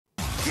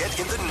Get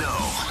in the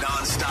know.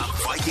 Non-stop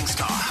Vikings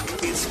talk.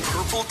 It's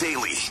Purple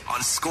Daily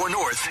on Score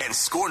North and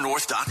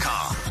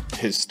ScoreNorth.com.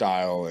 His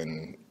style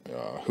and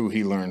who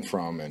he learned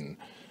from and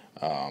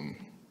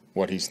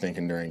what he's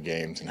thinking during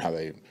games and how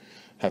they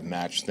have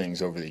matched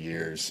things over the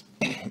years.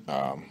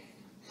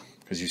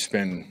 Because I've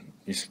been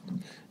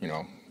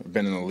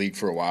in the league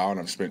for a while and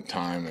I've spent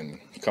time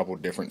in a couple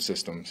of different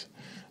systems,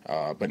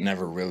 but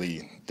never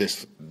really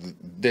this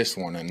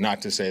one. And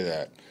not to say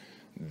that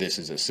this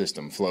is a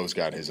system. Flo's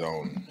got his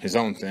own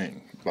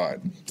thing, but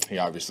he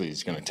obviously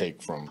is going to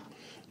take from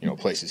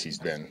places he's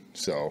been.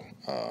 So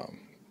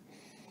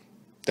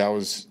that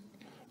was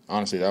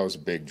a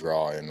big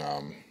draw in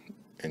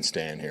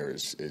staying here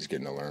is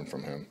getting to learn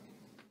from him.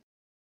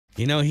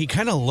 He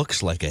kind of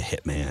looks like a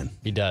hitman.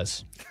 He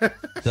does.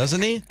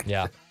 Doesn't he?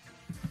 Yeah.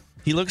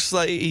 He looks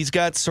like he's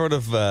got sort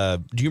of,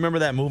 do you remember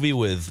that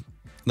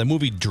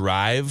movie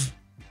Drive?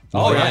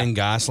 Oh, Ryan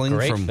Gosling.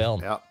 Great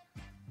film. Yeah.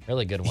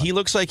 Really good one. He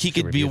looks like he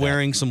could be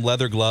wearing some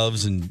leather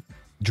gloves and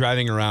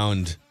driving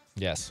around.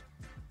 Yes.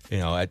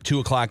 At 2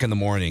 o'clock in the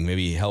morning,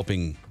 maybe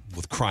helping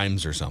with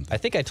crimes or something. I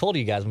think I told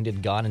you guys when we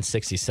did Gone in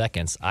 60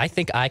 Seconds, I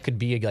think I could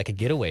be like a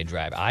getaway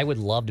driver. I would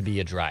love to be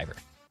a driver.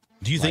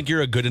 Do you think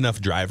you're a good enough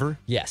driver?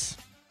 Yes.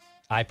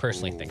 I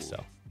personally think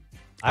so.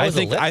 I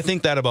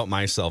think that about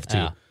myself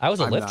too. I was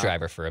a Lyft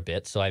driver for a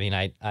bit, so I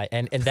mean,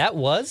 and that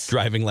was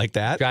driving like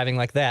that. Driving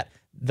like that.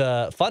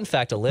 The fun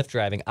fact of Lyft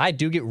driving, I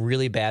do get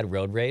really bad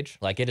road rage.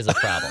 Like it is a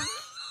problem.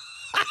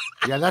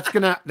 Yeah,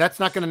 that's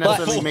not gonna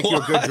necessarily make you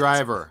a good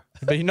driver.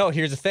 But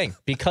here's the thing: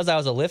 because I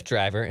was a Lyft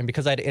driver and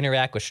because I had to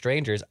interact with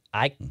strangers,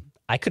 I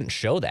couldn't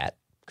show that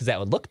because that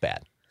would look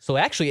bad. So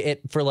actually,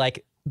 for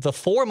like the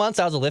 4 months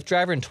I was a Lyft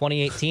driver in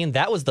 2018,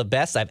 that was the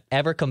best I've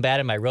ever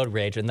combated my road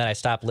rage. And then I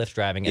stopped Lyft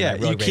driving,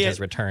 and my road rage has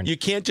returned. You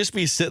can't just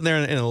be sitting there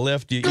in a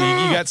Lyft. You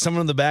got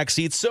someone in the back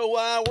seat. So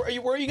where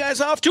are you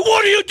guys off to?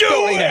 What are you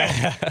doing?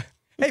 Yeah.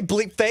 Hey,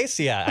 bleep face.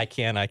 Yeah, I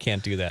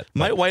can't do that.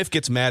 My wife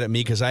gets mad at me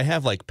because I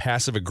have like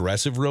passive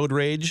aggressive road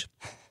rage.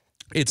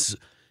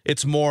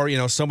 It's more,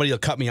 somebody will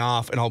cut me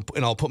off and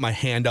I'll put my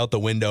hand out the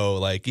window,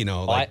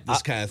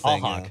 this kind of thing. I'll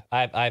honk.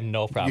 I have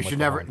no problem. You should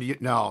never.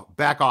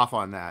 Back off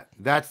on that.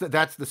 That's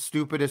the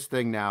stupidest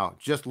thing now.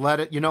 Just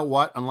let it. You know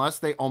what? Unless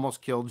they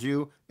almost killed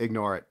you,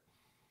 ignore it.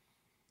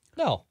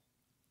 No.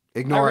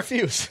 Ignore it. I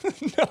refuse.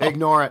 No.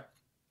 Ignore it.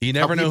 You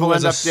never know who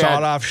has a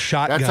sawed-off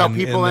shotgun. That's how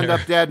people end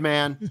up dead,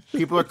 man.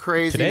 People are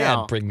crazy Today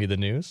now. I'd bring me the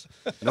news.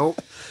 Nope.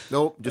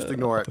 Just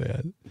ignore it.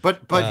 Man.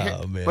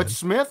 But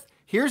Smith,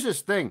 here's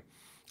his thing.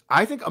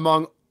 I think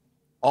among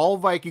all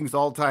Vikings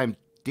all time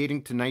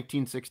dating to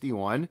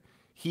 1961,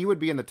 he would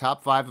be in the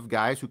top 5 of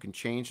guys who can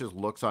change his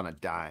looks on a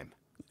dime.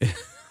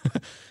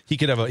 He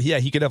could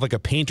have like a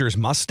painter's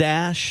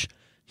mustache.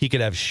 He could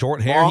have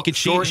short hair. He could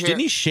shave. Didn't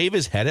he shave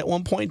his head at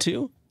one point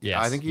too?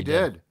 Yes, I think he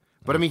did.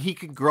 But I mean, he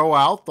could grow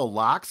out. The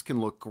locks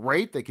can look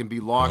great. They can be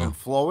long and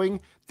flowing.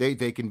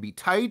 They can be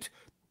tight.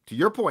 To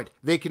your point,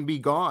 they can be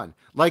gone.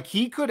 Like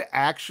he could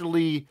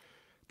actually,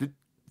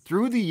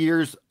 through the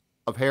years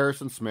of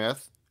Harrison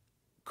Smith,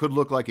 could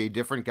look like a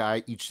different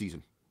guy each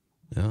season.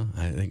 Yeah,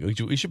 I think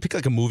we should pick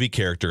like a movie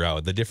character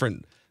out. The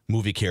different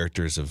movie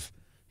characters of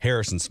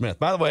Harrison Smith.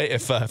 By the way,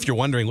 if you're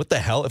wondering what the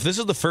hell, if this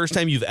is the first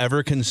time you've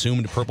ever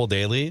consumed Purple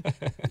Daily,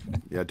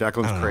 yeah,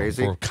 Declan's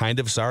crazy. We're kind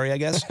of sorry, I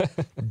guess.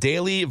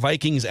 Daily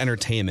Vikings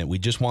entertainment. We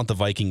just want the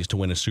Vikings to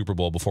win a Super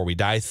Bowl before we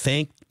die.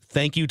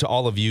 Thank you to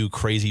all of you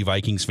crazy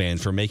Vikings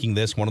fans for making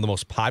this one of the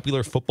most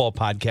popular football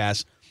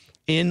podcasts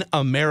in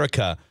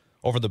America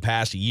over the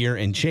past year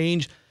and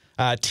change.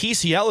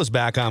 TCL is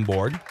back on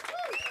board,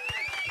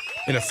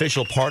 an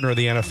official partner of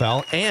the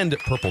NFL and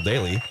Purple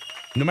Daily.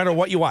 No matter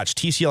what you watch,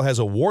 TCL has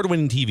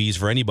award-winning TVs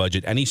for any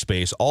budget, any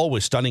space, all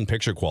with stunning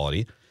picture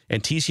quality.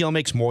 And TCL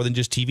makes more than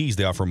just TVs.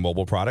 They offer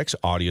mobile products,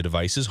 audio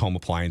devices, home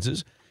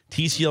appliances.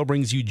 TCL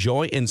brings you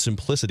joy and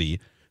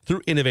simplicity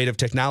through innovative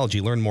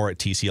technology. Learn more at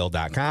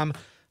TCL.com.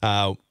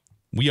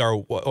 We are,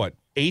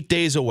 8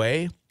 days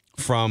away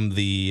from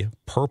the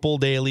Purple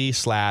Daily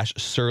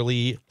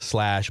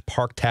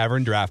 /Surly/Park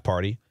Tavern draft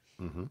party.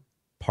 Mm-hmm.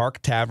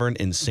 Park Tavern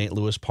in St.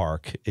 Louis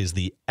Park is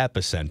the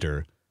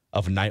epicenter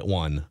of night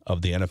one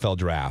of the NFL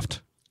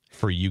draft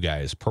for you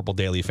guys, Purple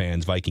Daily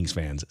fans, Vikings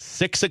fans.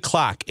 6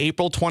 o'clock,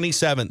 April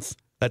 27th.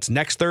 That's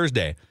next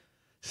Thursday.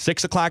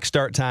 6 o'clock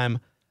start time.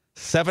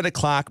 7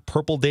 o'clock,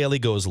 Purple Daily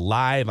goes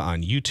live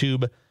on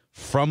YouTube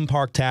from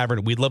Park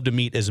Tavern. We'd love to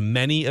meet as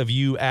many of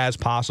you as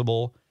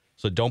possible.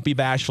 So don't be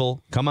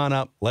bashful. Come on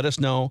up. Let us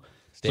know.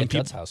 Stay at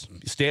Judd's house.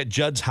 Stay at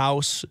Judd's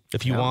house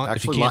if you want.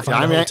 Actually, if you can't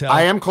find a hotel.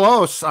 I am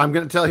close. I'm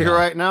going to tell you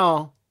right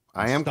now.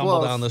 I am Stumble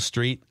close. down the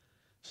street.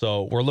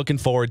 So we're looking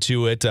forward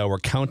to it. We're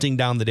counting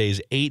down the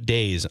days, 8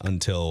 days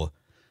until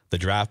the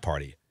draft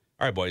party.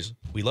 All right, boys.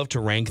 We love to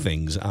rank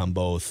things on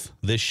both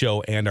this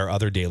show and our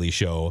other daily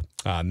show,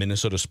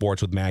 Minnesota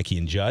Sports with Mackey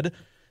and Judd.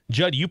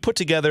 Judd, you put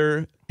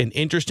together an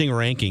interesting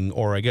ranking,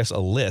 or I guess a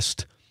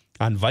list,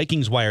 on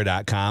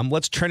VikingsWire.com.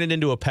 Let's turn it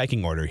into a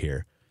pecking order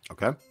here.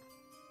 Okay.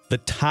 The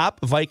top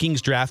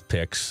Vikings draft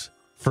picks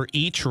for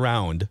each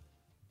round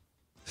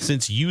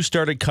since you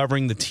started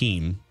covering the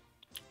team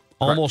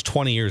almost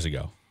 20 years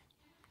ago.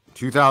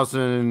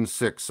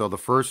 2006. So the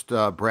first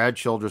Brad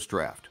Childress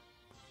draft.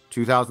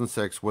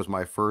 2006 was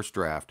my first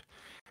draft.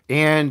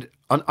 And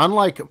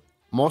unlike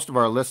most of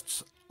our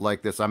lists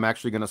like this, I'm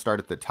actually going to start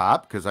at the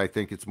top because I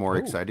think it's more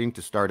exciting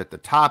to start at the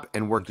top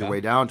and work your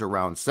way down to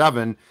round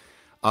 7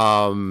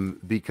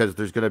 because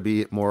there's going to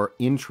be more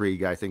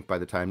intrigue, I think, by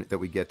the time that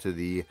we get to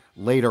the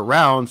later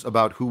rounds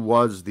about who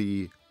was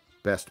the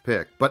best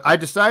pick. But I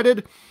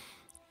decided,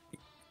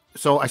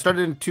 so I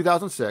started in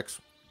 2006,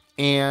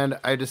 and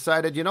I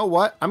decided, you know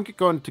what? I'm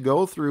going to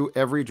go through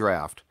every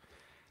draft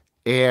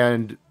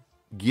and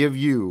give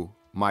you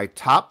my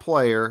top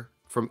player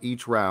from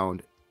each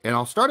round, and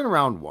I'll start in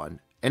round 1.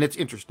 And it's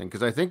interesting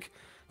because I think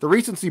the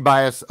recency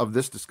bias of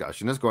this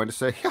discussion is going to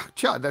say, yeah,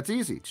 Judd, that's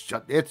easy.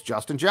 It's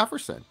Justin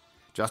Jefferson.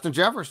 Justin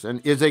Jefferson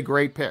is a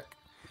great pick.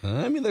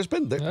 I mean, they've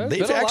been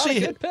actually a lot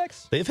of good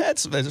picks. They've had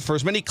for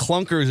as many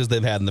clunkers as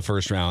they've had in the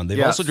first round.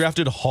 They've also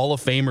drafted Hall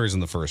of Famers in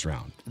the first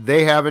round.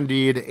 They have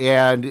indeed,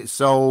 and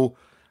so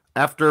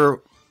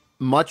after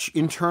much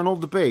internal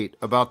debate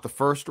about the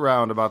first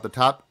round, about the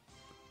top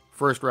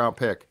first round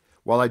pick,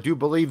 while I do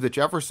believe that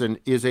Jefferson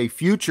is a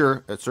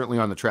future, certainly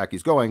on the track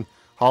he's going,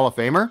 Hall of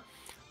Famer,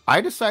 I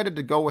decided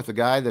to go with a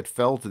guy that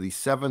fell to the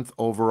 7th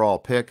overall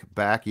pick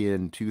back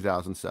in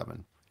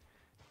 2007,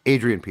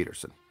 Adrian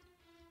Peterson.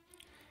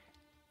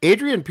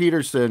 Adrian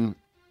Peterson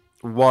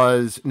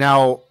was,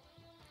 now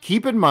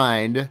keep in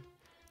mind,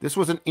 this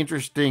was an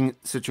interesting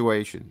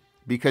situation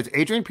because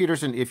Adrian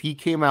Peterson, if he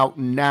came out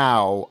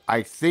now,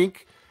 I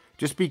think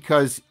just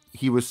because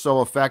he was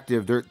so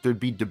effective, there'd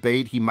be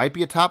debate. He might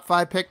be a top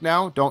 5 pick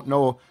now. Don't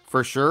know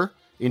for sure.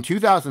 In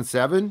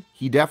 2007,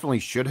 he definitely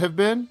should have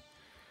been.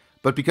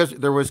 But because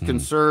there was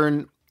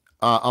concern,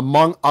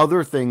 among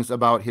other things,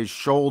 about his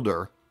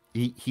shoulder,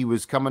 he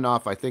was coming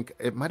off, I think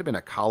it might have been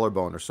a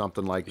collarbone or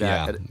something like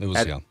that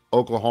at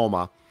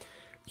Oklahoma.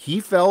 He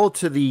fell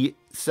to the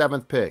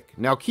 7th pick.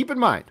 Now, keep in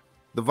mind,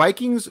 the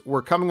Vikings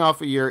were coming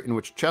off a year in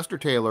which Chester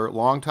Taylor,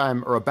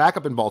 a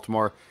backup in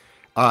Baltimore,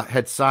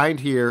 had signed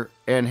here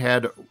and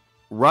had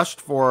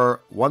rushed for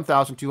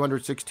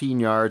 1,216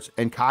 yards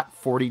and caught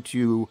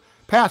 42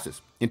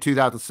 passes in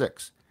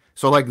 2006.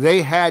 So, like,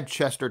 they had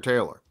Chester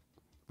Taylor.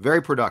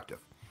 Very productive.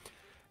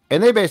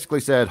 And they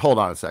basically said, hold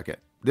on a second.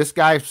 This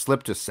guy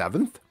slipped to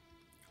 7th?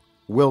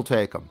 We'll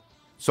take him.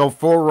 So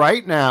for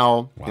right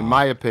now, in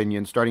my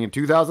opinion, starting in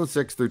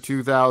 2006 through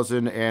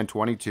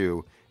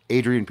 2022,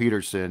 Adrian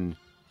Peterson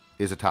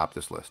is atop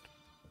this list.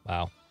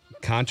 Wow.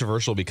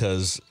 Controversial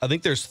because I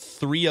think there's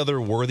 3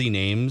 other worthy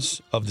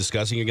names of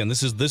discussing. Again,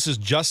 this is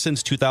just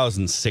since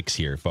 2006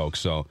 here, folks.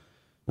 So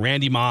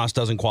Randy Moss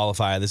doesn't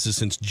qualify. This is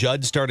since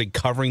Judd started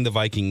covering the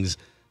Vikings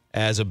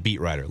as a beat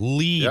writer.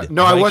 Lead. Yeah.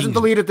 No, Vikings. I wasn't the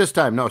lead at this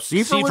time. No,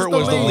 Seifert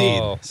was the lead.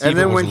 Oh. And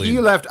then when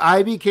he left,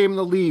 I became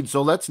the lead.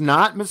 So let's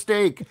not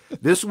mistake.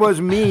 This was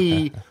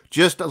me,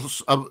 just a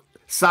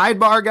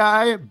sidebar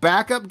guy,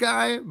 backup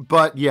guy.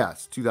 But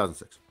yes,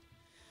 2006.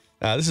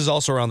 This is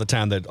also around the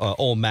time that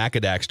old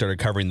Macadac started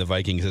covering the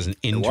Vikings as an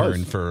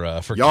intern for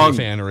Young,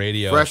 K-Fan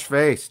Radio.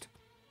 Fresh-faced.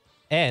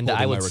 And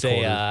I would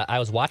say I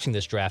was watching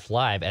this draft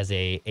live as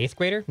a 8th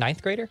grader,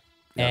 9th grader.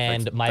 Yeah,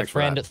 and my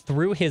friend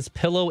threw his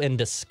pillow in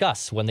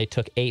disgust when they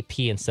took AP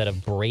instead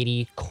of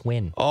Brady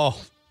Quinn.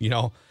 Oh,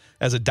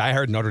 as a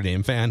diehard Notre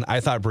Dame fan, I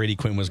thought Brady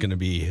Quinn was going to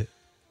be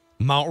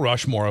Mount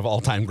Rushmore of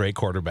all-time great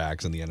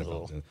quarterbacks in the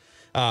NFL.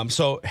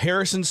 So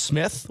Harrison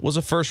Smith was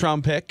a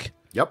first-round pick.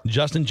 Yep.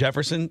 Justin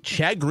Jefferson.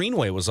 Chad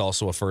Greenway was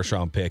also a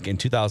first-round pick in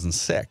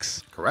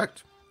 2006.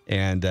 Correct.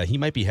 And he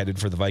might be headed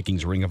for the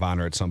Vikings Ring of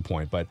Honor at some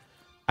point. But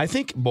I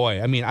think,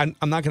 I'm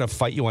not going to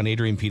fight you on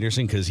Adrian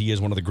Peterson because he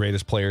is one of the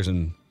greatest players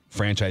in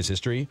franchise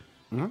history.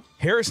 Mm-hmm.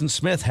 Harrison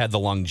Smith had the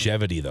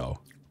longevity, though.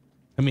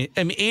 I mean,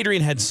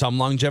 Adrian had some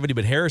longevity,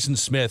 but Harrison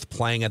Smith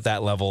playing at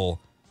that level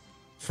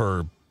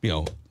for,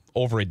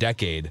 over a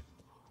decade,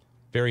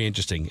 very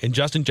interesting. And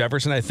Justin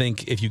Jefferson, I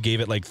think if you gave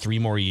it like 3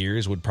 more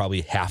years, would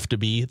probably have to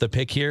be the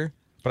pick here.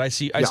 But I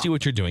see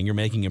what you're doing. You're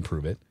making him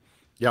prove it.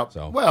 Yep.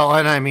 So. Well,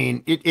 and I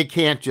mean, it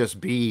can't just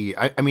be,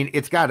 I mean,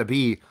 it's got to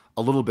be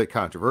a little bit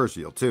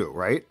controversial too,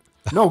 right?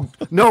 No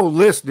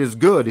list is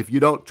good if you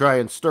don't try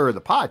and stir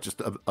the pot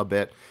just a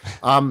bit.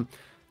 The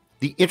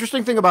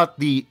interesting thing about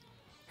the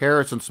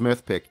Harrison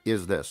Smith pick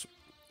is this.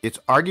 It's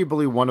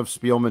arguably one of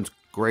Spielman's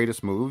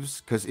greatest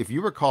moves because if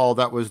you recall,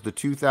 that was the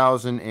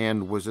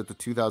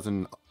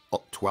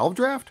 2012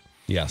 draft?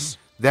 Yes.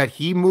 That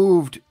he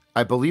moved,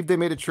 I believe they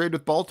made a trade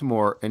with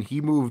Baltimore, and he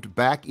moved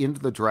back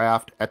into the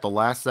draft at the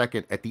last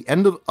second at the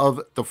end of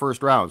the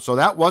first round. So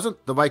that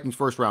wasn't the Vikings'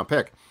 first-round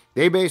pick.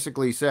 They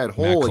basically said,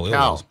 holy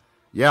cow.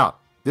 Yeah,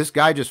 this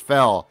guy just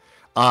fell.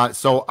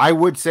 So I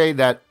would say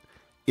that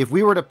if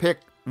we were to pick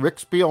Rick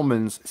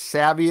Spielman's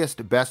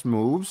savviest, best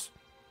moves,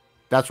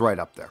 that's right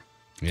up there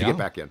to get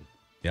back in.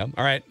 Yeah.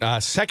 All right.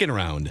 Second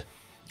round.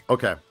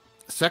 Okay.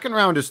 Second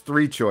round is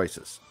 3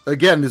 choices.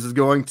 Again, this is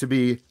going to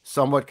be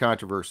somewhat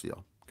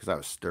controversial because I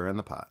was stirring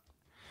the pot.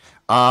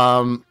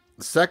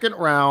 Second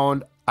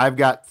round, I've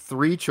got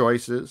 3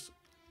 choices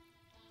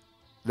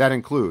that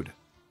include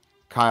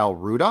Kyle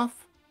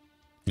Rudolph,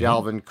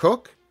 Dalvin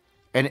Cook,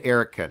 and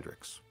Eric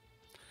Kendricks.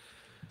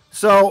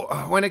 So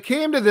when it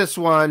came to this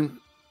one,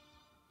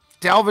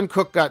 Dalvin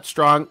Cook got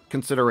strong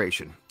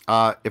consideration.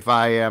 If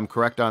I am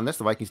correct on this,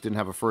 the Vikings didn't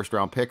have a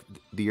first-round pick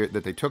the year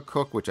that they took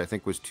Cook, which I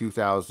think was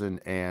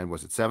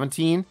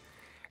 2017.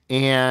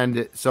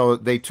 And so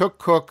they took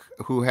Cook,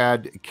 who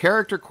had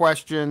character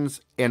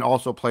questions and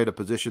also played a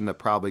position that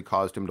probably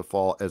caused him to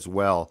fall as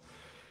well.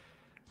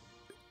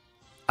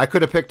 I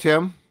could have picked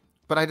him,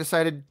 but I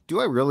decided,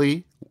 do I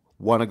really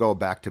want to go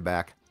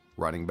back-to-back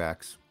running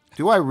backs?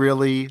 Do I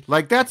really?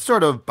 Like, that's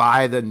sort of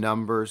by the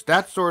numbers.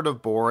 That's sort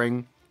of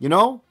boring, you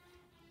know?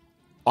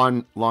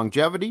 On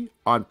longevity,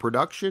 on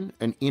production,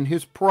 and in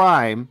his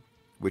prime,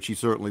 which he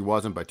certainly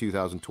wasn't by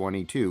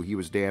 2022, he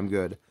was damn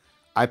good.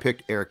 I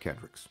picked Eric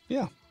Kendricks.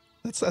 Yeah.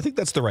 I think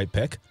that's the right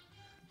pick.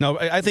 No,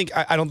 I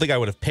don't think I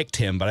would have picked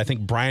him, but I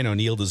think Brian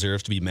O'Neill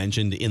deserves to be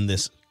mentioned in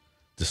this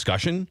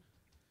discussion.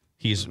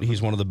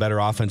 He's one of the better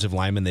offensive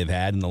linemen they've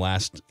had in the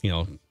last,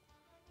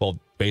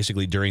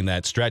 basically during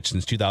that stretch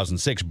since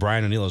 2006.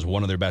 Brian O'Neill is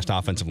one of their best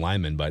offensive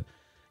linemen. But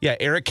yeah,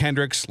 Eric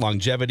Kendricks,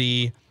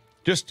 longevity,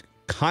 just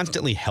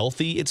constantly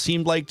healthy, it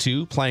seemed like,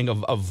 too, playing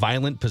a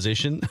violent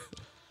position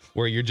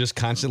where you're just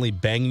constantly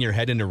banging your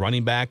head into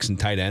running backs and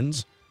tight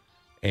ends.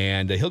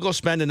 And he'll go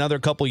spend another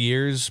couple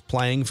years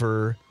playing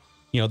for,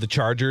 the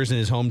Chargers in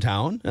his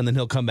hometown, and then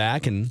he'll come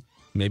back and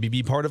maybe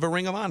be part of a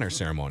Ring of Honor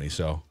ceremony.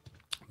 So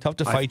tough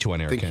to fight you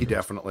on Eric Kendricks. I think he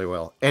definitely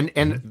will.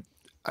 And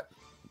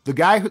the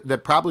guy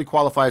that probably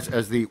qualifies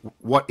as the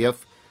what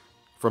if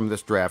from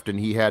this draft, and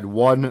he had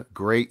one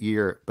great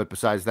year, but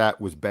besides that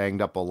was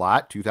banged up a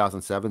lot,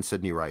 2007,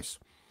 Sidney Rice.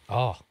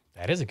 Oh,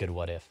 that is a good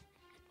what if.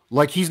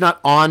 Like, he's not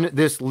on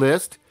this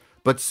list,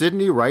 but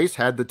Sidney Rice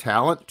had the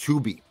talent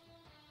to be.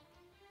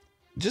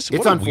 Just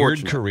what a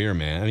weird career,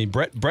 man. I mean,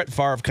 Brett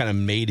Favre kind of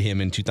made him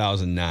in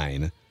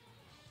 2009.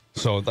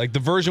 So, like, the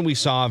version we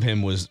saw of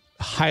him was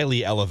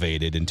highly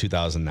elevated in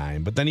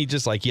 2009. But then he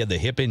had the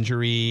hip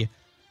injury.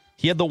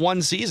 He had the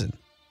one season.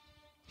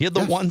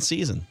 One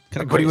season.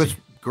 Kind of crazy. But he was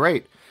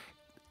great.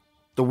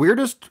 The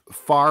weirdest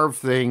Favre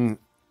thing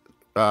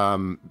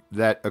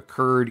that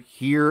occurred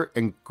here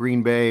in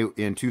Green Bay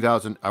in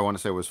 2000, I want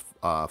to say it was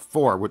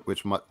 4,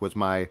 which was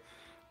my,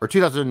 or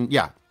 2000,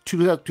 yeah,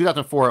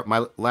 2004,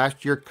 my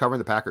last year covering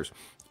the Packers,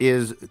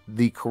 is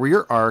the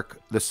career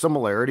arc, the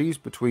similarities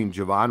between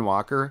Javon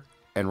Walker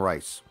and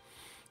Rice.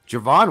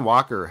 Javon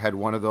Walker had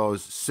one of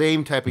those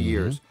same type of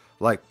years,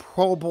 like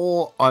Pro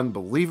Bowl,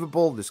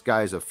 unbelievable. This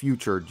guy's a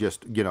future,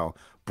 just,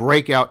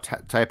 breakout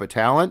type of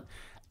talent.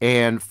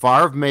 And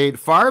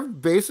Favre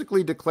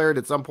basically declared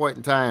at some point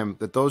in time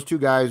that those two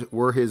guys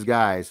were his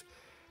guys.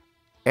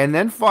 And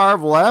then Favre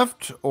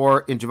left,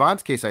 or in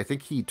Javon's case, I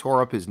think he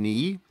tore up his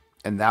knee,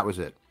 and that was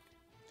it.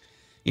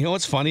 You know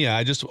what's funny?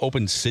 I just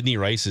opened Sidney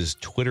Rice's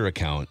Twitter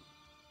account.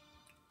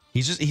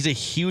 He's a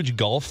huge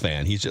golf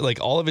fan. He's just,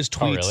 like, all of his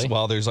tweets. Oh, really?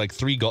 Well, there's like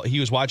 3 golf.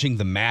 He was watching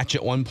The Match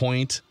at one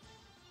point.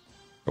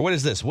 Or what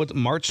is this?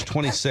 March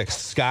 26th.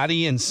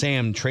 Scotty and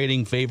Sam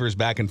trading favors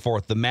back and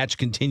forth. The match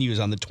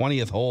continues on the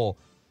 20th hole.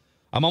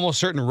 I'm almost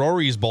certain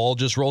Rory's ball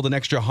just rolled an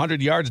extra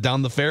 100 yards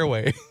down the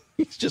fairway.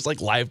 He's just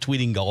like live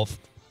tweeting golf.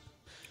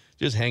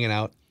 Just hanging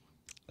out.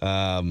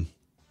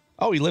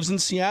 He lives in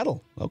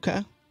Seattle.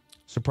 Okay.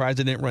 Surprised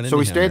I didn't run into him. So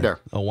he stayed there.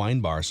 A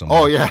wine bar somewhere.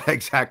 Oh, yeah,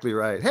 exactly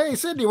right. Hey,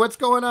 Sidney, what's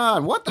going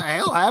on? What the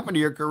hell happened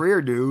to your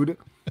career, dude?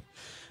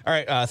 All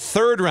right,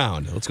 third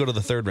round. Let's go to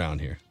the third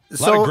round here.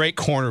 A lot of great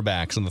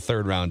cornerbacks in the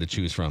third round to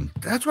choose from.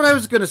 That's what I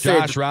was going to say.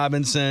 Josh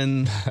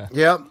Robinson.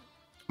 Yep.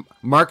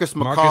 Marcus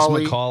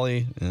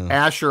McCauley. Yeah.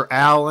 Asher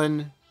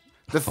Allen.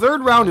 The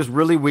third round is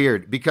really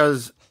weird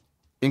because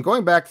in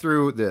going back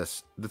through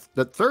this,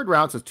 the third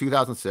round since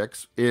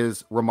 2006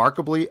 is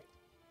remarkably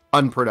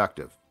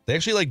unproductive. They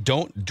actually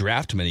don't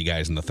draft many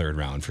guys in the third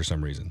round for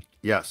some reason.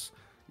 Yes.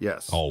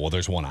 Oh, well,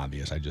 there's one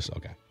obvious.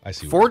 I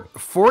see.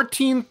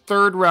 14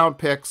 third round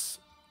picks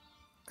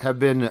have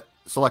been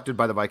selected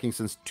by the Vikings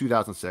since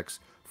 2006.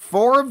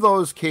 4 of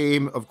those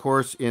came, of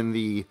course, in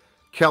the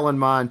Kellen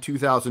Mond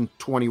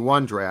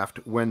 2021 draft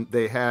when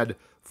they had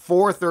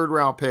 4 third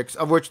round picks,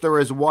 of which there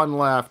is 1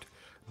 left,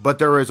 but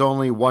there is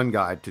only 1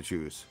 guy to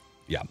choose.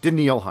 Yeah.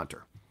 Danielle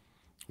Hunter.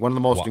 One of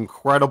the most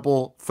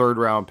incredible third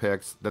round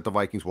picks that the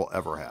Vikings will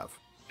ever have.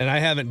 And I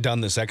haven't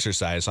done this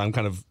exercise, so I'm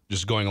kind of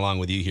just going along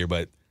with you here,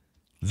 but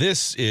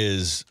this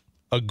is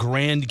a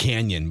Grand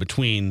Canyon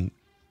between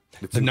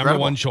the number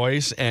 1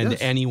 choice and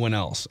anyone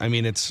else. I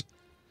mean, it's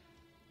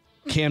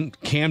Cam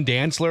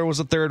Dantzler was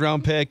a third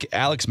round pick,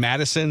 Alex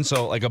Madison,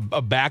 so like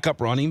a backup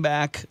running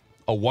back,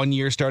 a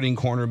 1-year starting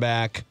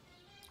cornerback,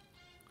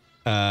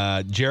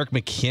 Jerick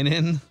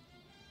McKinnon.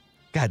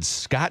 God,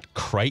 Scott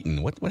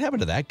Crichton. What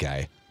happened to that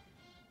guy?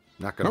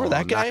 Remember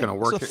that guy? Not going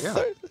to work.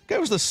 That guy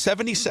was the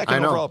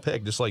 72nd overall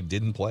pick, just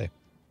didn't play,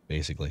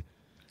 basically.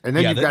 And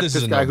then you've got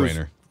this guy who's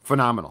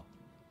phenomenal.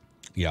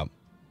 Yeah,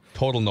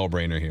 total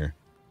no-brainer here.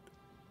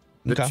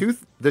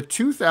 The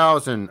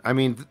 2000, I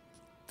mean,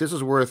 this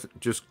is worth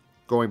just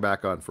going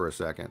back on for a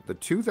second. The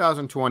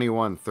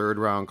 2021 third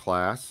round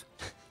class,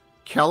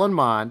 Kellen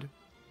Mond,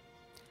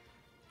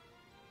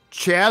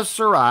 Chaz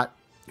Surratt,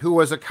 who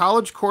was a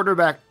college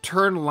quarterback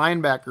turned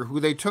linebacker who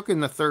they took in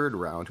the 3rd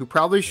round, who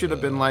probably should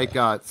have been like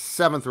a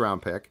 7th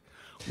round pick.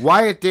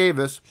 Wyatt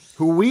Davis,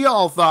 who we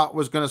all thought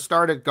was going to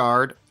start at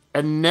guard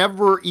and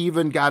never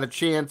even got a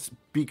chance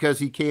because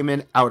he came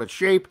in out of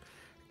shape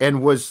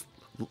and was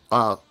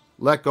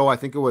let go. I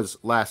think it was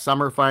last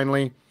summer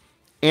finally.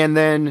 And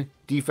then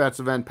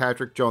defensive end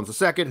Patrick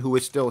Jones II, who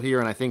is still here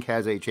and I think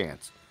has a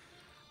chance.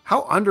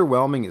 How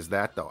underwhelming is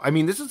that, though? I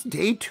mean, this is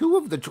day 2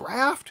 of the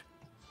draft.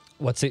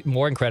 What's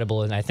more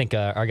incredible, and I think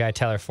our guy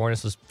Tyler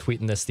Fornes was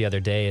tweeting this the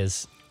other day,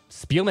 is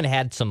Spielman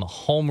had some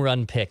home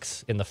run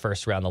picks in the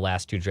 1st round, the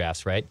last 2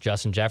 drafts, right?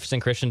 Justin Jefferson,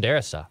 Christian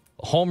Darrisaw.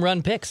 Home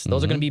run picks.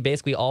 Those are going to be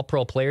basically all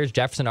pro players.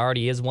 Jefferson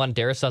already is one.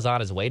 Darrisaw's on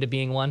his way to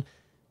being one.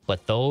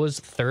 But those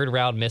 3rd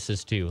round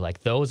misses, too,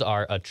 like those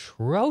are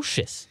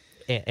atrocious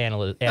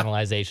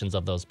analyzations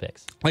of those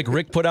picks. Like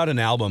Rick put out an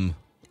album.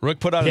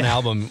 An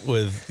album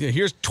with,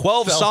 here's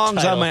 12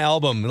 songs on my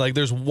album. Like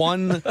there's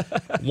one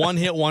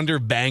hit wonder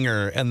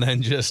banger and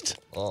then just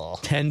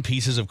 10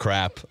 pieces of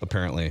crap,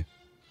 apparently.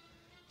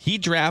 He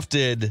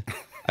drafted,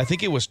 I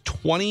think it was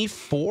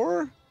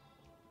 24?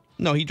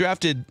 No, he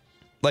drafted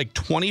like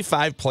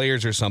 25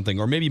 players or something,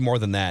 or maybe more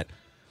than that,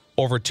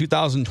 over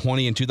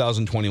 2020 and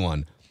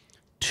 2021.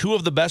 2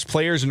 of the best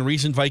players in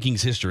recent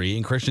Vikings history,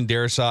 in Christian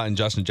Darrisaw and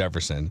Justin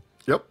Jefferson.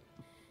 Yep.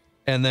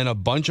 And then a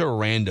bunch of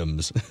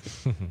randoms.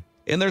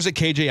 And there's a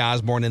KJ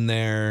Osborne in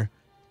there.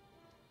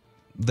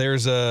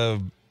 There's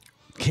a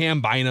Cam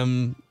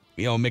Bynum,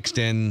 mixed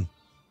in.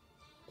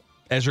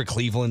 Ezra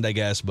Cleveland, I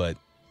guess, but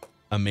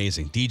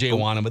amazing. DJ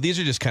Wanham, but these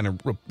are just kind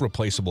of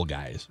replaceable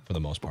guys for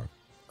the most part.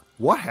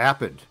 What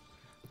happened?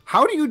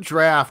 How do you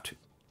draft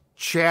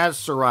Chaz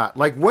Surratt?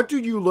 Like, what do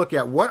you look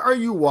at? What are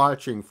you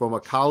watching from a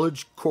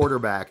college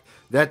quarterback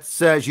that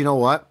says, you know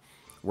what?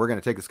 We're going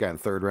to take this guy in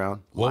the 3rd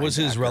round. What was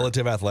his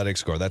relative athletic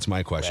score? That's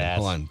my question. Raz.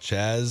 Hold on.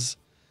 Chaz.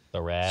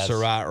 The Raz.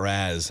 Surratt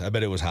Raz. I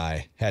bet it was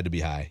high. Had to be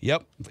high.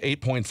 Yep.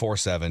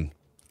 8.47.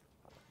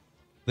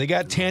 They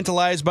got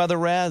tantalized by the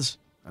Raz.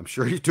 I'm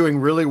sure he's doing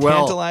really well.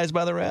 Tantalized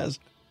by the Raz.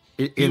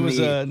 He was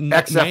a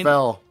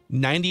XFL.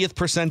 90th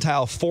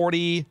percentile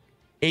 40,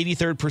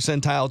 83rd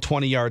percentile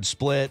 20-yard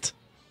split,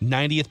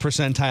 90th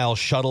percentile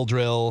shuttle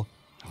drill.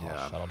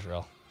 Yeah. Shuttle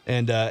drill.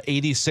 And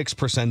 86th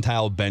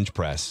percentile bench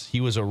press.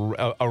 He was a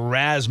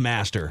Raz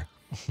master.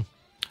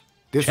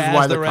 This is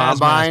why the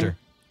combine.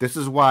 This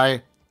is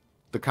why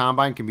the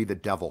combine can be the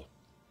devil.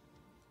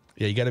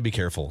 Yeah, you got to be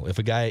careful. If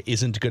a guy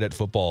isn't good at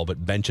football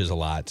but benches a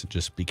lot,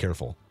 just be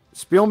careful.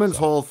 Spielman's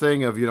whole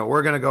thing of,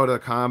 we're going to go to the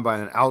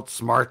combine and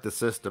outsmart the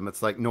system.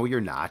 It's like, no, you're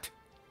not.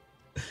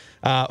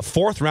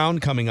 4th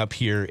round coming up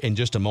here in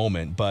just a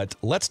moment, but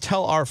let's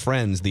tell our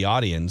friends, the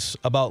audience,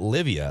 about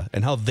Livia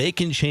and how they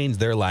can change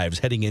their lives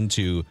heading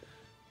into,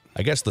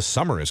 I guess the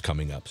summer is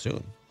coming up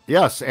soon.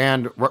 Yes,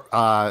 and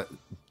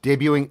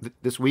debuting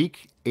this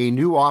week, a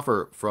new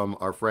offer from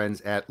our friends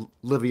at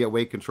Livia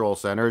Weight Control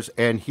Centers,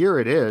 and here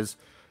it is.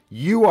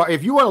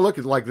 If you want to look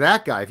like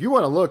that guy, if you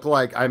want to look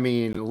like,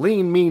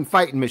 lean, mean,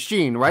 fighting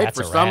machine, right? That's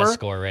for a summer. Raz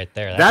score right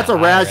there. That's a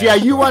Raz. Yeah,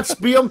 you want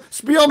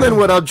Spielman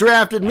would have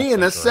drafted me in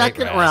the That's a great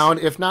 2nd Raz. round,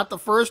 if not the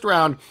 1st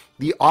round.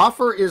 The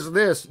offer is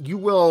this. You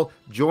will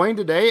join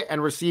today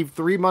and receive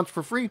 3 months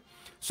for free.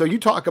 So you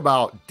talk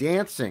about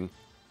dancing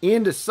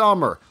into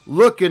summer,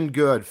 looking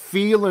good,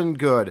 feeling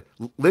good.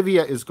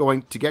 Livia is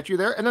going to get you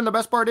there. And then the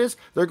best part is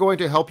they're going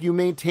to help you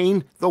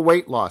maintain the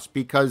weight loss,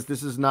 because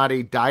this is not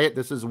a diet.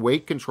 This is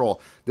weight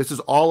control. This is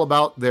all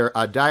about their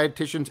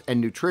dietitians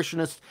and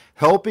nutritionists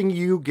helping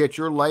you get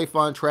your life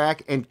on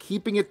track and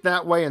keeping it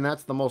that way. And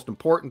that's the most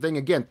important thing.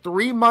 Again,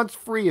 3 months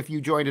free if you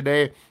join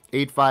today.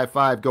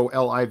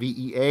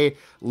 855-GO-LIVEA,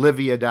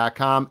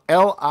 Livia.com,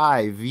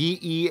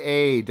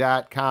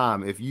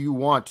 LIVEA.com. If you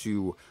want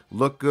to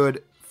look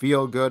good,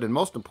 feel good, and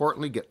most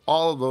importantly, get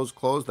all of those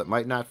clothes that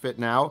might not fit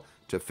now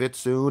to fit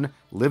soon,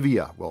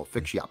 Livia will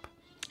fix you up.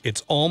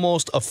 It's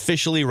almost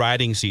officially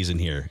riding season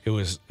here. It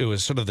was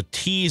sort of the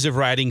tease of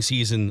riding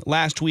season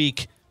last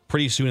week.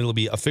 Pretty soon it'll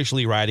be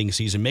officially riding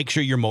season. Make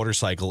sure your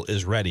motorcycle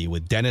is ready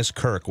with Dennis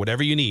Kirk.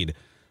 Whatever you need,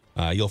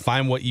 you'll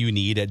find what you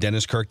need at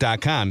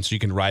DennisKirk.com so you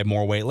can ride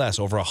more, weight less.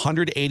 Over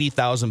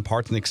 180,000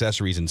 parts and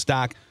accessories in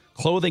stock,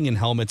 clothing and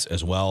helmets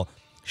as well.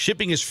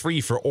 Shipping is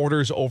free for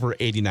orders over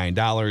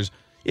 $89.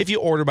 If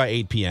you order by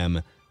 8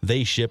 p.m.,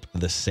 they ship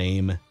the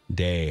same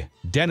day.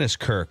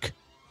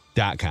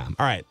 DennisKirk.com.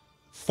 All right,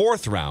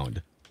 4th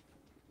round.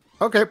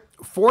 Okay,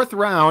 4th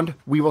round,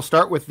 we will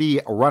start with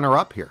the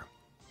runner-up here.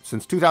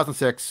 Since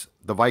 2006,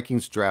 the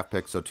Vikings draft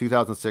pick, so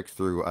 2006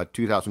 through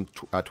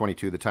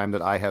 2022, the time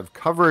that I have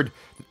covered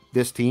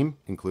this team,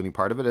 including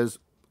part of it as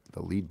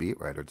the lead beat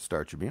writer at the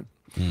Star Tribune.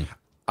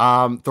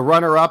 The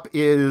runner-up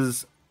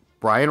is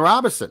Brian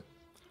Robinson.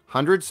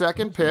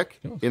 102nd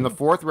pick in the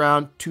 4th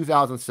round,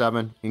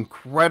 2007.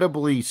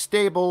 Incredibly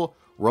stable,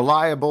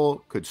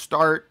 reliable, could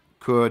start,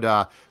 could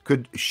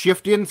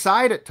shift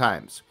inside at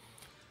times.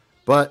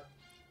 But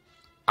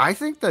I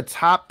think the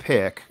top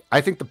pick,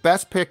 I think the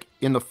best pick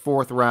in the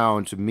 4th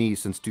round to me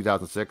since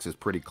 2006 is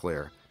pretty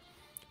clear.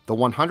 The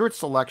 100th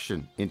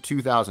selection in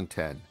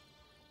 2010,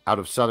 out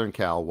of Southern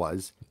Cal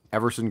was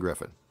Everson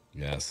Griffin.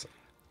 Yes.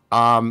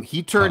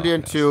 He turned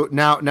into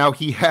now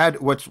he had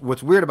what's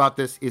weird about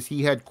this is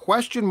he had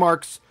question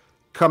marks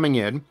coming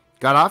in.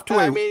 Got off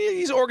to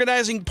he's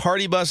organizing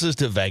party buses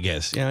to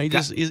Vegas. He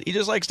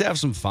just likes to have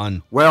some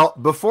fun. Well,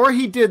 before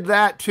he did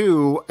that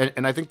too,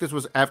 and I think this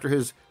was after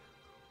his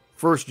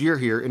first year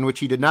here, in which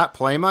he did not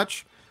play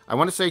much. I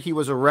want to say he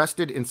was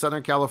arrested in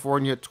Southern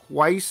California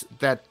twice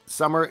that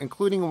summer,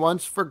 including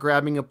once for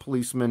grabbing a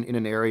policeman in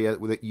an area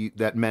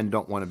that men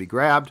don't want to be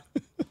grabbed.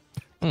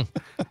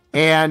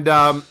 And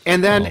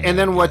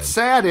then what's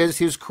sad is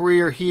his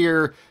career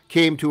here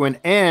came to an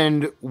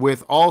end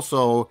with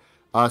also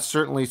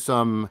certainly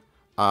some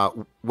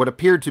what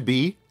appeared to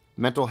be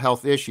mental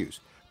health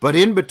issues. But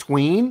in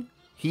between,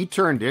 he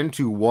turned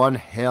into one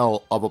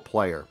hell of a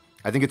player.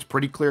 I think it's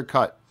pretty clear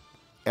cut.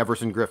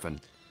 Everson Griffin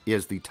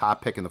is the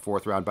top pick in the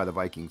 4th round by the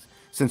Vikings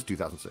since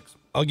 2006.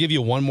 I'll give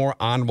you one more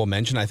honorable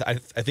mention. I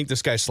think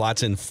this guy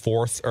slots in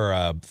 4th or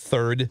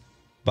 3rd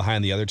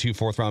behind the other 2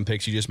 4th-round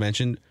picks you just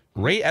mentioned.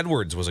 Ray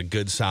Edwards was a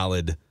good,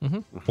 solid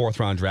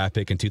 4th-round draft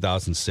pick in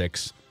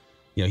 2006.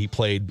 He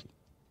played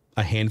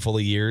a handful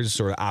of years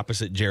sort of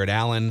opposite Jared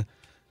Allen.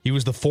 He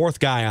was the 4th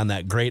guy on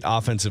that great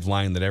offensive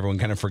line that everyone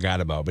kind of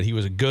forgot about. But he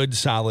was a good,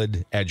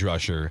 solid edge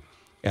rusher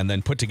and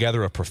then put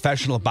together a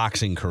professional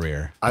boxing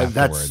career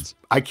afterwards.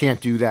 I can't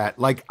do that.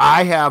 Like,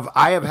 I have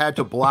had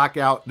to block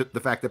out the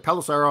fact that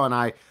Pelissero and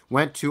I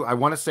went to, I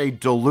want to say,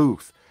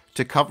 Duluth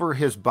to cover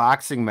his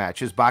boxing match,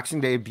 his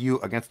boxing debut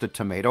against a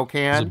tomato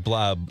can.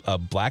 Was it a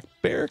Black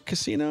Bear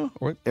Casino?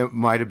 It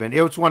might have been.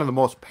 It was one of the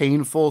most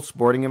painful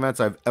sporting events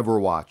I've ever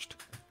watched.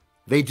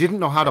 They didn't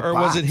know how to box. Or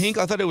was it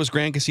Hinckley? I thought it was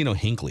Grand Casino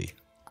Hinckley.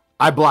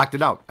 I blocked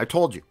it out. I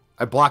told you.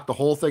 I blocked the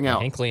whole thing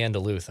out. Hinckley and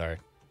Duluth are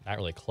not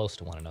really close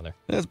to one another.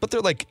 Yes, but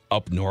they're like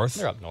up north.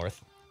 They're up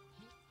north.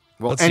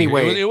 Well,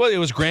 anyway. It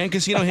was Grand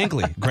Casino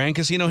Hinckley. Grand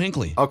Casino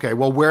Hinckley. Okay,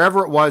 well,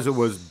 wherever it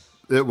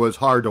was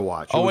hard to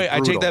watch. Oh, wait, I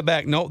take that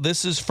back. No,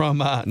 this is from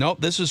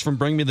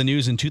Bring Me the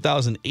News in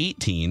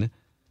 2018.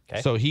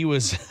 Okay. So he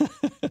was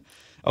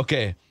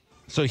okay.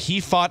 So he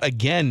fought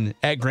again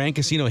at Grand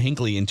Casino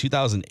Hinckley in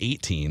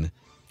 2018.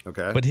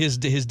 Okay. But his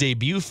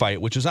debut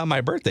fight, which was on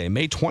my birthday,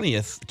 May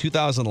 20th,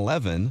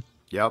 2011.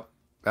 Yep.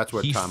 That's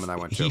what Tom and I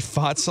went to. He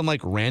fought some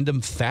like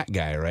random fat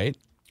guy, right?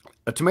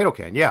 A tomato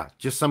can, yeah.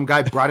 Just some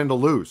guy brought in to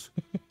lose.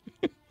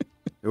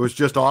 It was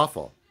just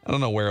awful. I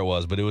don't know where it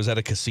was, but it was at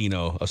a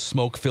casino, a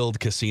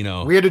smoke-filled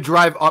casino. We had to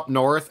drive up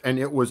north, and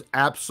it was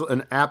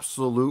an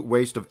absolute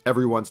waste of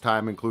everyone's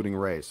time, including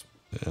Ray's.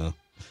 Yeah.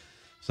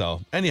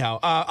 So, anyhow,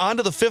 on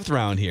to the 5th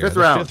round here. Fifth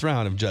round. 5th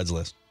round of Judd's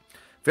list.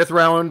 5th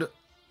round,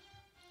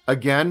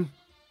 again,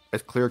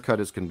 as clear-cut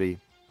as can be,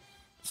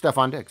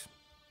 Stefon Diggs.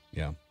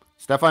 Yeah.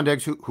 Stefon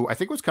Diggs, who I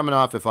think was coming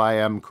off, if I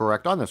am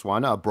correct on this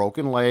one, a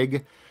broken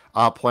leg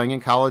playing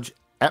in college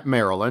at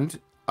Maryland.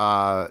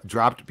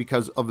 Dropped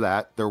because of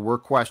that. There were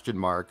question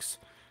marks.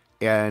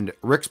 And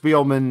Rick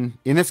Spielman,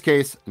 in this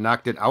case,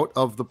 knocked it out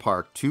of the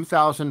park.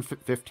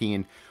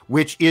 2015,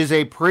 which is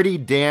a pretty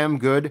damn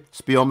good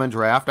Spielman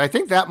draft. I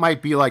think that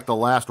might be like the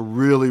last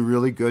really,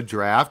 really good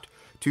draft.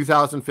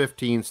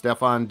 2015,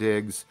 Stefon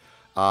Diggs.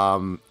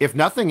 If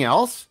nothing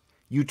else,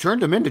 you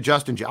turned him into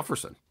Justin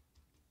Jefferson.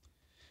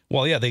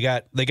 Well, yeah, they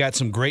got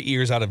some great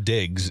years out of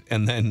Diggs,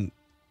 and then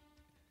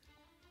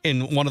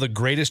in one of the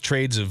greatest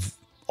trades of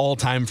all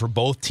time for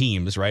both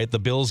teams, right? The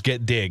Bills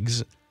get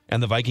Diggs,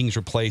 and the Vikings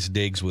replace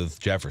Diggs with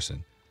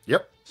Jefferson.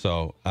 Yep.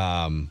 So,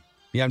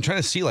 yeah, I'm trying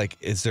to see, like,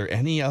 is there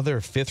any other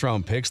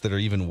 5th-round picks that are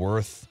even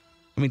worth?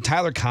 I mean,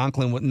 Tyler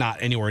Conklin was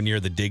not anywhere near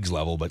the Diggs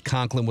level, but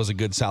Conklin was a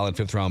good, solid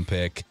 5th-round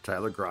pick.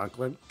 Tyler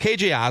Conklin.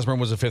 KJ Osborne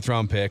was a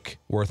 5th-round pick,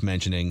 worth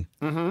mentioning.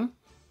 Mm-hmm.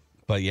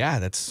 But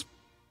yeah,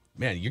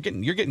 man, you're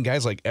getting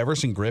guys like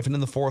Everson Griffin in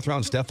the 4th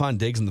round, Stefon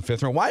Diggs in the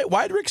 5th round.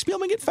 Why did Rick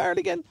Spielman get fired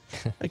again?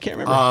 I can't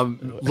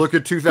remember. Look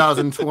at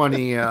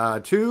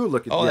 2022.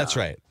 That's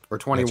right. Or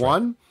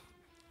 21. Right.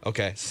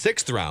 Okay,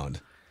 6th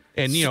round.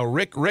 And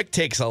Rick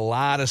takes a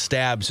lot of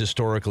stabs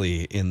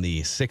historically in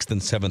the 6th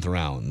and 7th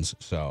rounds.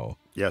 So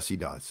yes, he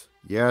does.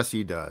 Yes,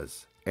 he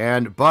does.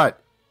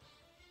 But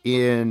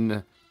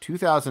in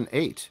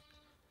 2008,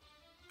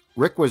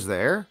 Rick was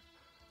there,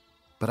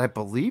 but I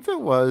believe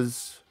it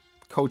was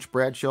Coach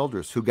Brad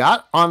Childress, who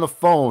got on the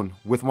phone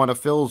with one of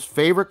Phil's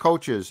favorite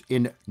coaches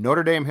in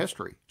Notre Dame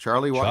history,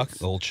 Charlie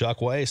Weiss. Old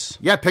Chuck Weiss.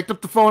 Yeah, picked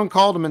up the phone and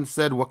called him and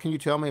said, "What can you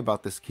tell me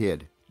about this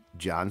kid,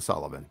 John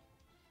Sullivan?"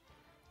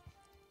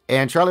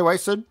 And Charlie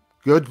Weiss said,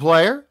 "Good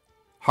player,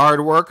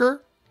 hard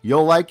worker,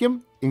 you'll like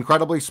him,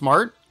 incredibly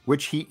smart,"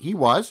 which he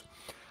was.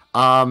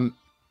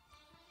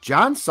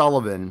 John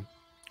Sullivan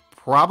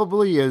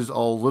probably is a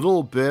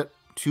little bit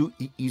too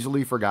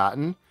easily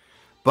forgotten,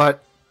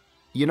 but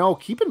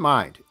keep in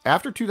mind,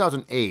 after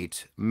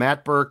 2008,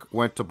 Matt Burke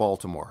went to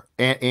Baltimore.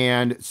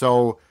 And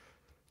so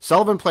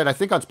Sullivan played, I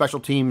think, on special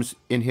teams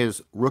in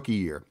his rookie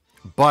year.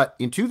 But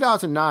in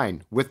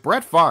 2009, with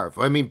Brett Favre,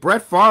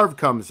 Brett Favre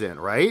comes in,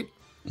 right?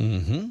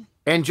 Mm-hmm.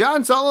 And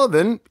John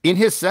Sullivan, in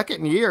his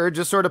 2nd year,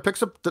 just sort of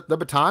picks up the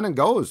baton and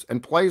goes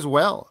and plays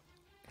well.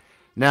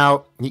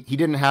 Now, he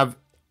didn't have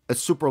a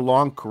super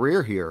long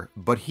career here,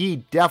 but he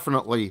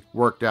definitely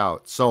worked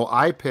out. So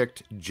I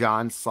picked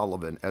John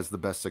Sullivan as the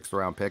best 6th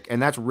round pick,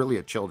 and that's really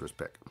a Childress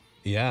pick.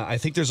 Yeah, I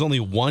think there's only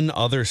one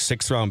other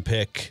 6th round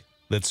pick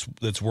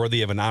that's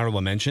worthy of an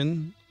honorable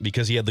mention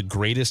because he had the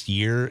greatest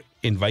year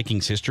in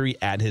Vikings history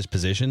at his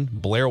position.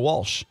 Blair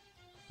Walsh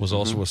was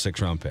also a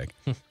 6th round pick.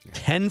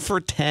 10 for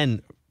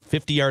 10,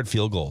 50-yard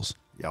field goals.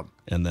 Yep.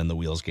 And then the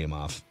wheels came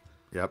off.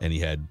 Yep. And he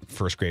had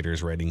first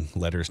graders writing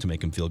letters to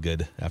make him feel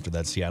good after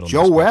that Seattle.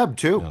 Joe Webb,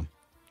 too.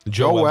 Yeah.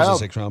 Joe Webb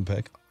was a 6th round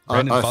pick.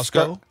 Brandon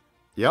Fusco.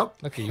 Yep.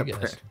 Okay, you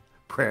guys.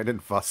 Brandon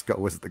Fusco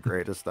was the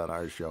greatest on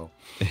our show.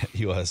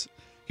 He was.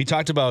 He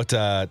talked about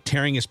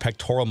tearing his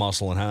pectoral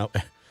muscle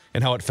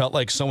and how it felt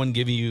like someone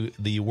giving you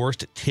the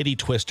worst titty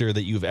twister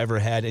that you've ever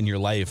had in your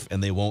life,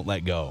 and they won't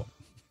let go.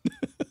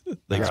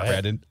 Thanks,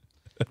 Brandon.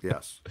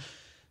 Yes.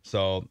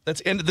 So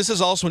this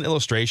is also an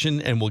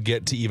illustration, and we'll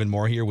get to even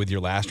more here with your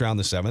last round,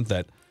 the 7th,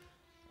 that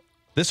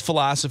this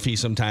philosophy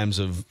sometimes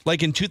of,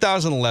 like in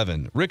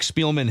 2011, Rick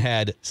Spielman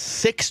had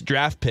 6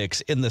 draft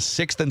picks in the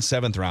 6th and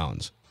 7th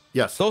rounds.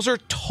 Yes. Those are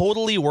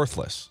totally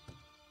worthless.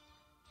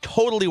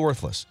 Totally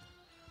worthless.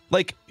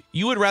 Like,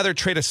 you would rather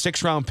trade a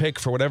 6th round pick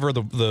for whatever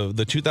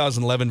the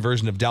 2011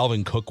 version of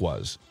Dalvin Cook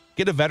was.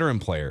 Get a veteran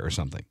player or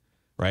something,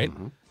 right?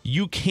 Mm-hmm.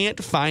 You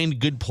can't find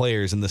good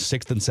players in the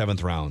 6th and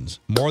 7th rounds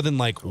more than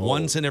like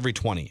once in every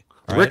 20.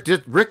 Right?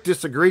 Rick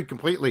disagreed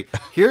completely.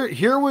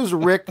 Here was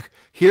Rick.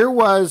 Here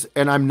was,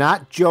 and I'm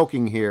not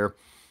joking here,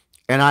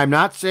 and I'm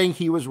not saying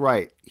he was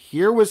right.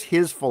 Here was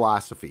his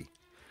philosophy.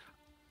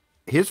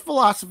 His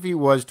philosophy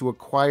was to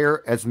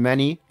acquire as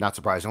many, not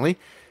surprisingly,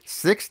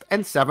 6th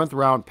and 7th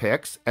round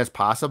picks as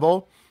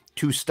possible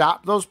to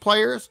stop those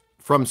players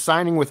from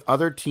signing with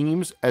other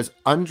teams as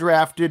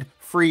undrafted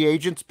free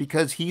agents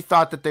because he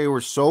thought that they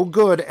were so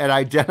good at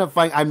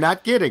identifying. I'm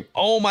not kidding.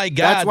 Oh my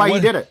God. That's why he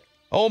did it.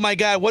 Oh my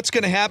God. What's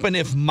going to happen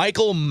if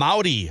Michael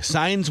Mauti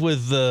signs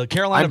with the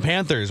Carolina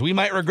Panthers? We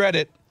might regret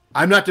it.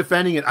 I'm not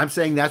defending it. I'm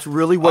saying that's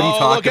really what he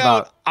talked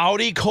about.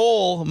 Audi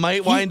Cole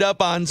might wind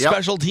up on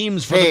special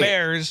teams for the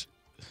Bears.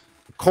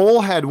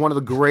 Cole had one of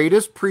the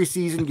greatest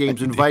preseason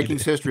games in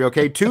Vikings history,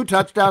 okay? 2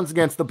 touchdowns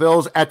against the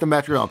Bills at the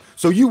Metrodome.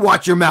 So you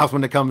watch your mouth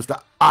when it comes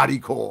to Audi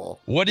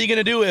Cole. What are you going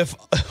to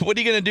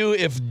do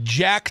if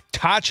Jack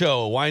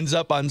Tacho winds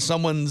up on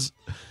someone's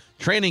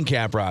training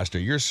camp roster?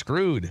 You're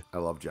screwed. I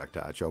love Jack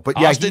Tacho. But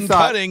Austin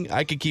Cutting,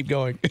 I could keep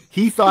going.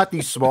 He thought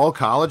these small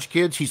college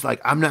kids, he's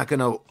like, I'm not going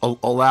to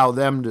allow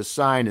them to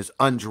sign as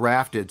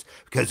undrafteds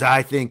because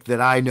I think that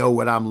I know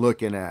what I'm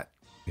looking at.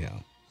 Yeah.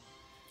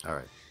 All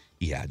right.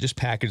 Yeah, just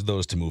package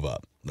those to move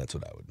up. That's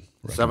what I would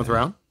recommend. 7th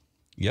round?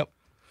 Yep.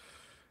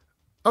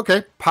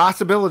 Okay,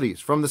 possibilities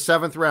from the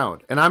 7th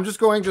round. And I'm just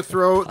going to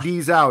throw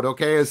these out,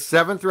 okay, as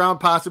 7th round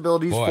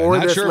possibilities for this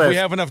list. I'm not sure if we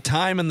have enough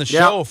time in the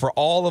show for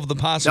all of the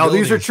possibilities. No,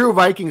 these are true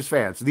Vikings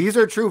fans.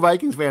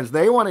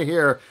 They want to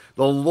hear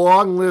the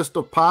long list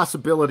of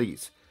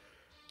possibilities.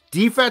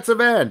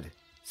 Defensive end,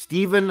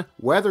 Stephen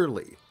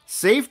Weatherly.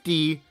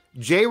 Safety,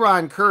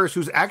 J-Ron Curse,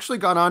 who's actually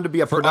gone on to be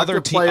a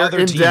productive player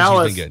in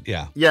Dallas.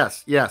 Yeah.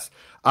 Yes.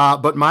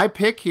 But my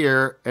pick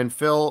here, and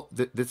Phil,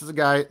 this is a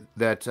guy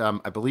that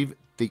I believe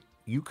that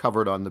you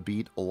covered on the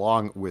beat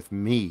along with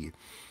me.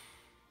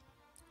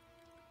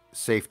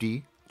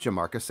 Safety,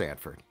 Jamarcus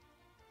Sanford.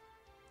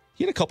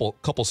 He had a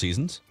couple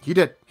seasons. He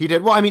did.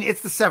 Well, I mean,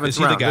 it's the 7th is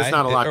he round. The guy? There's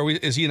not a lot.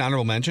 Is he an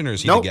honorable mention or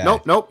is he the guy?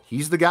 Nope.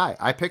 He's the guy.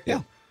 I picked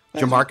him.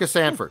 Jamarcus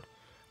Sanford.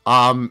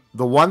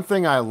 The one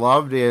thing I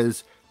loved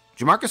is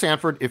Jamarcus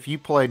Sanford, if he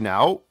played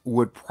now,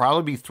 would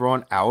probably be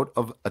thrown out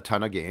of a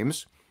ton of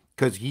games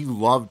because he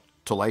loved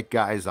to light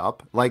guys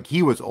up. Like,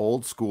 he was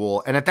old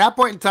school. And at that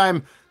point in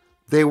time,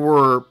 they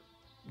were,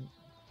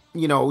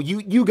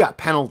 you got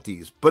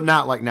penalties, but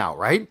not like now,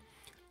 right?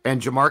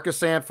 And Jamarcus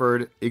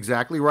Sanford,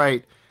 exactly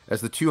right,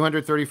 as the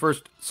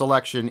 231st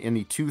selection in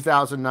the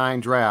 2009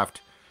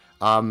 draft.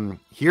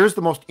 Here's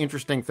the most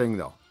interesting thing,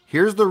 though.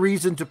 Here's the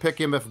reason to pick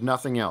him, if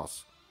nothing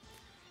else.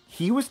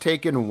 He was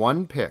taken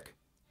 1 pick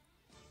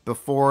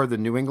before the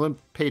New England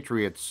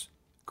Patriots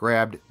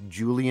grabbed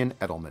Julian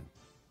Edelman.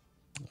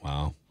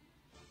 Wow.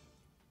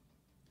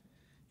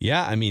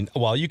 Yeah, I mean,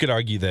 well, you could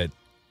argue that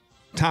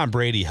Tom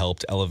Brady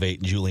helped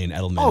elevate Julian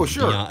Edelman. Oh,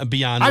 sure.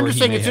 Beyond I'm where just he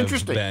saying may it's have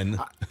interesting. been.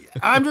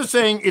 I'm just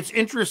saying it's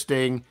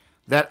interesting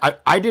that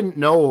I didn't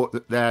know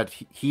that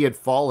he had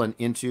fallen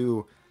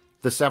into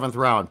the 7th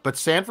round. But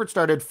Sanford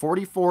started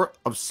 44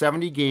 of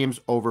 70 games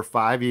over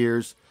 5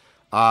 years.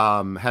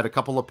 Had a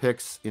couple of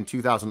picks in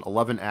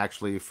 2011,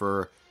 actually,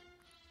 for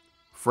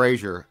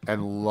Frazier,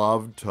 and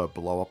loved to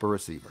blow up a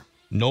receiver.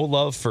 No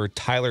love for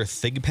Tyler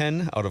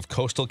Thigpen out of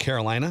Coastal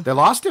Carolina. They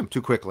lost him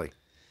too quickly.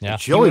 Yeah,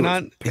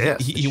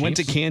 he went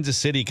to Kansas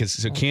City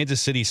because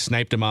Kansas City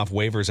sniped him off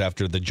waivers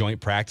after the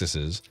joint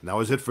practices. And that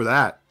was it for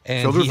that.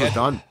 And Childress was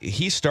done.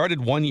 He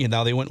started 1 year.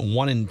 Now they went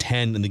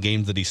 1-10 in the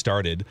games that he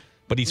started,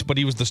 but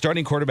he was the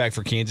starting quarterback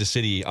for Kansas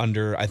City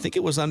under, I think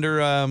it was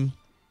under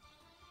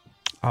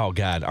oh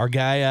God, our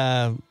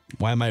guy.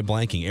 Why am I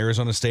blanking?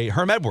 Arizona State,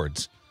 Herm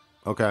Edwards.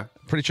 Okay.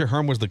 Pretty sure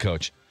Herm was the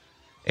coach,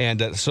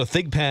 and so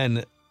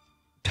Thigpen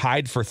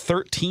tied for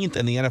 13th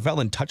in the NFL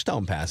in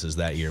touchdown passes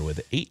that year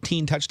with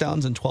 18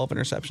 touchdowns and 12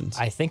 interceptions.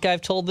 I think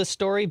I've told this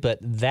story, but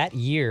that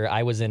year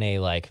I was in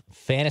a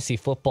fantasy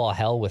football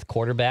hell with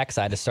quarterbacks.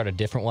 I had to start a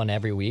different one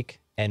every week.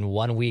 And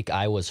 1 week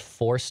I was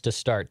forced to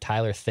start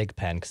Tyler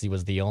Thigpen because he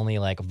was the only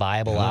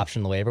viable option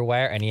on the waiver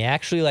wire. And he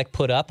actually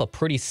put up a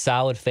pretty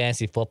solid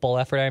fantasy football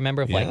effort. I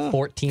remember of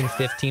 14,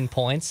 15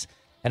 points.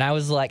 And I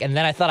was and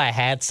then I thought I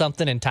had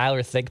something in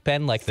Tyler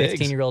Thigpen,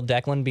 15-year-old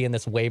Declan being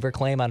this waiver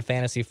claim on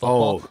fantasy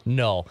football. Oh.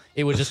 No,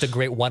 it was just a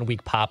great 1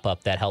 week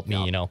pop-up that helped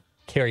me,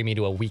 carry me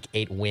to a week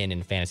 8 win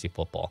in fantasy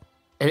football.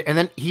 And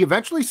then he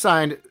eventually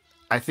signed,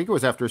 I think it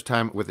was after his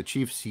time with the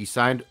Chiefs, he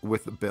signed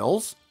with the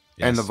Bills.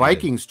 Yes, and the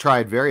Vikings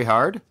tried very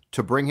hard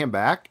to bring him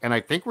back. And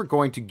I think we're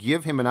going to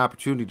give him an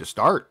opportunity to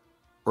start,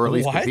 or at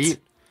least compete.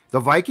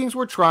 The Vikings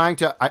were trying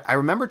to, I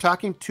remember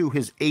talking to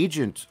his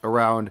agent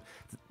around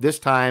this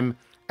time.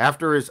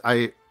 After this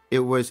would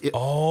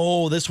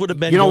have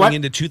been going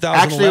into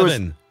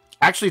 2011.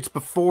 Actually, it's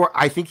before.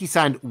 I think he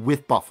signed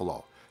with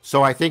Buffalo.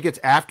 So I think it's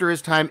after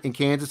his time in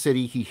Kansas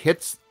City. He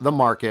hits the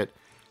market.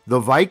 The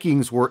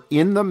Vikings were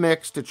in the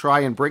mix to try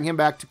and bring him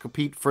back to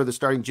compete for the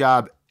starting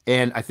job.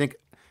 And I think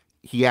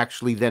he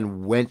actually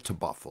then went to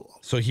Buffalo.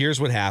 So here's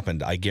what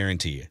happened. I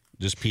guarantee you,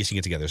 just piecing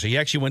it together. So he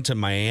actually went to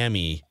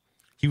Miami.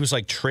 He was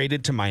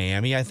traded to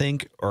Miami, I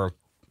think, or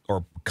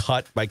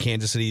cut by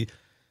Kansas City.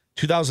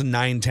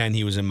 2009-10,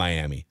 he was in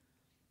Miami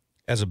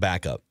as a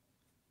backup.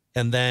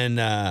 And then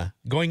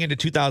going into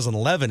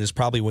 2011 is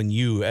probably when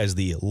you, as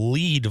the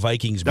lead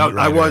Vikings beat writer.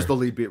 I was the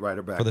lead beat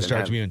writer back for the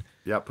Star Tribune.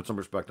 Yeah, put some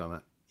respect on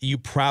that. You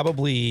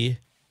probably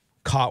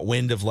caught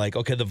wind of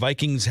okay, the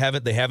Vikings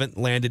haven't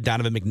landed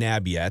Donovan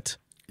McNabb yet.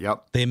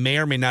 Yep. They may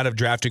or may not have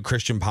drafted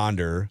Christian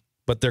Ponder,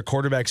 but their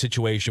quarterback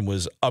situation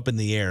was up in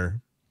the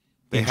air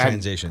in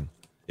transition.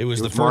 It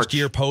was the first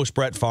year post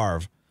Brett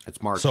Favre. It's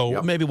March.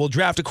 So maybe we'll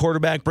draft a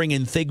quarterback, bring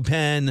in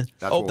Thigpen.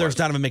 There's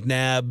Donovan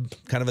McNabb,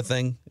 kind of a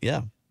thing.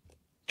 Yeah.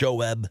 Joe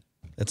Webb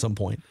at some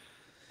point.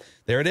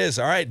 There it is.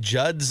 All right.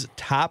 Judd's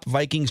top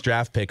Vikings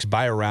draft picks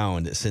by a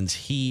round since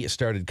he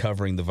started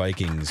covering the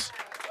Vikings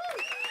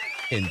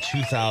in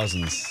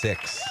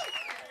 2006.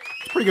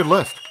 It's a pretty good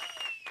list.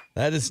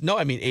 That is,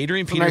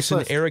 Adrian Peterson,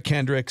 nice Eric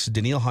Kendricks,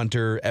 Daniil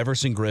Hunter,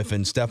 Everson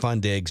Griffin, Stephon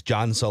Diggs,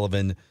 John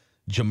Sullivan,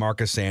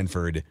 Jamarcus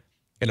Sanford,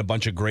 and a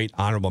bunch of great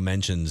honorable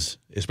mentions,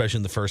 especially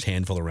in the first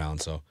handful of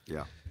rounds. So,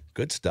 yeah,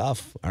 good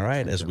stuff. All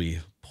right, as we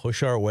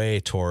push our way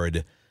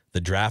toward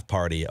the draft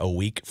party a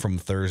week from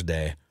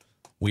Thursday,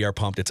 we are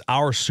pumped. It's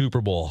our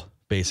Super Bowl,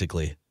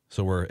 basically.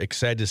 So we're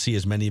excited to see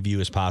as many of you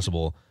as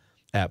possible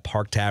at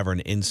Park Tavern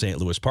in St.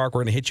 Louis Park.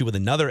 We're going to hit you with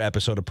another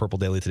episode of Purple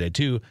Daily today,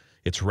 too.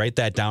 It's Write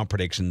That Down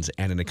predictions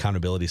and an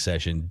accountability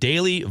session.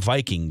 Daily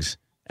Vikings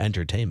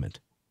entertainment.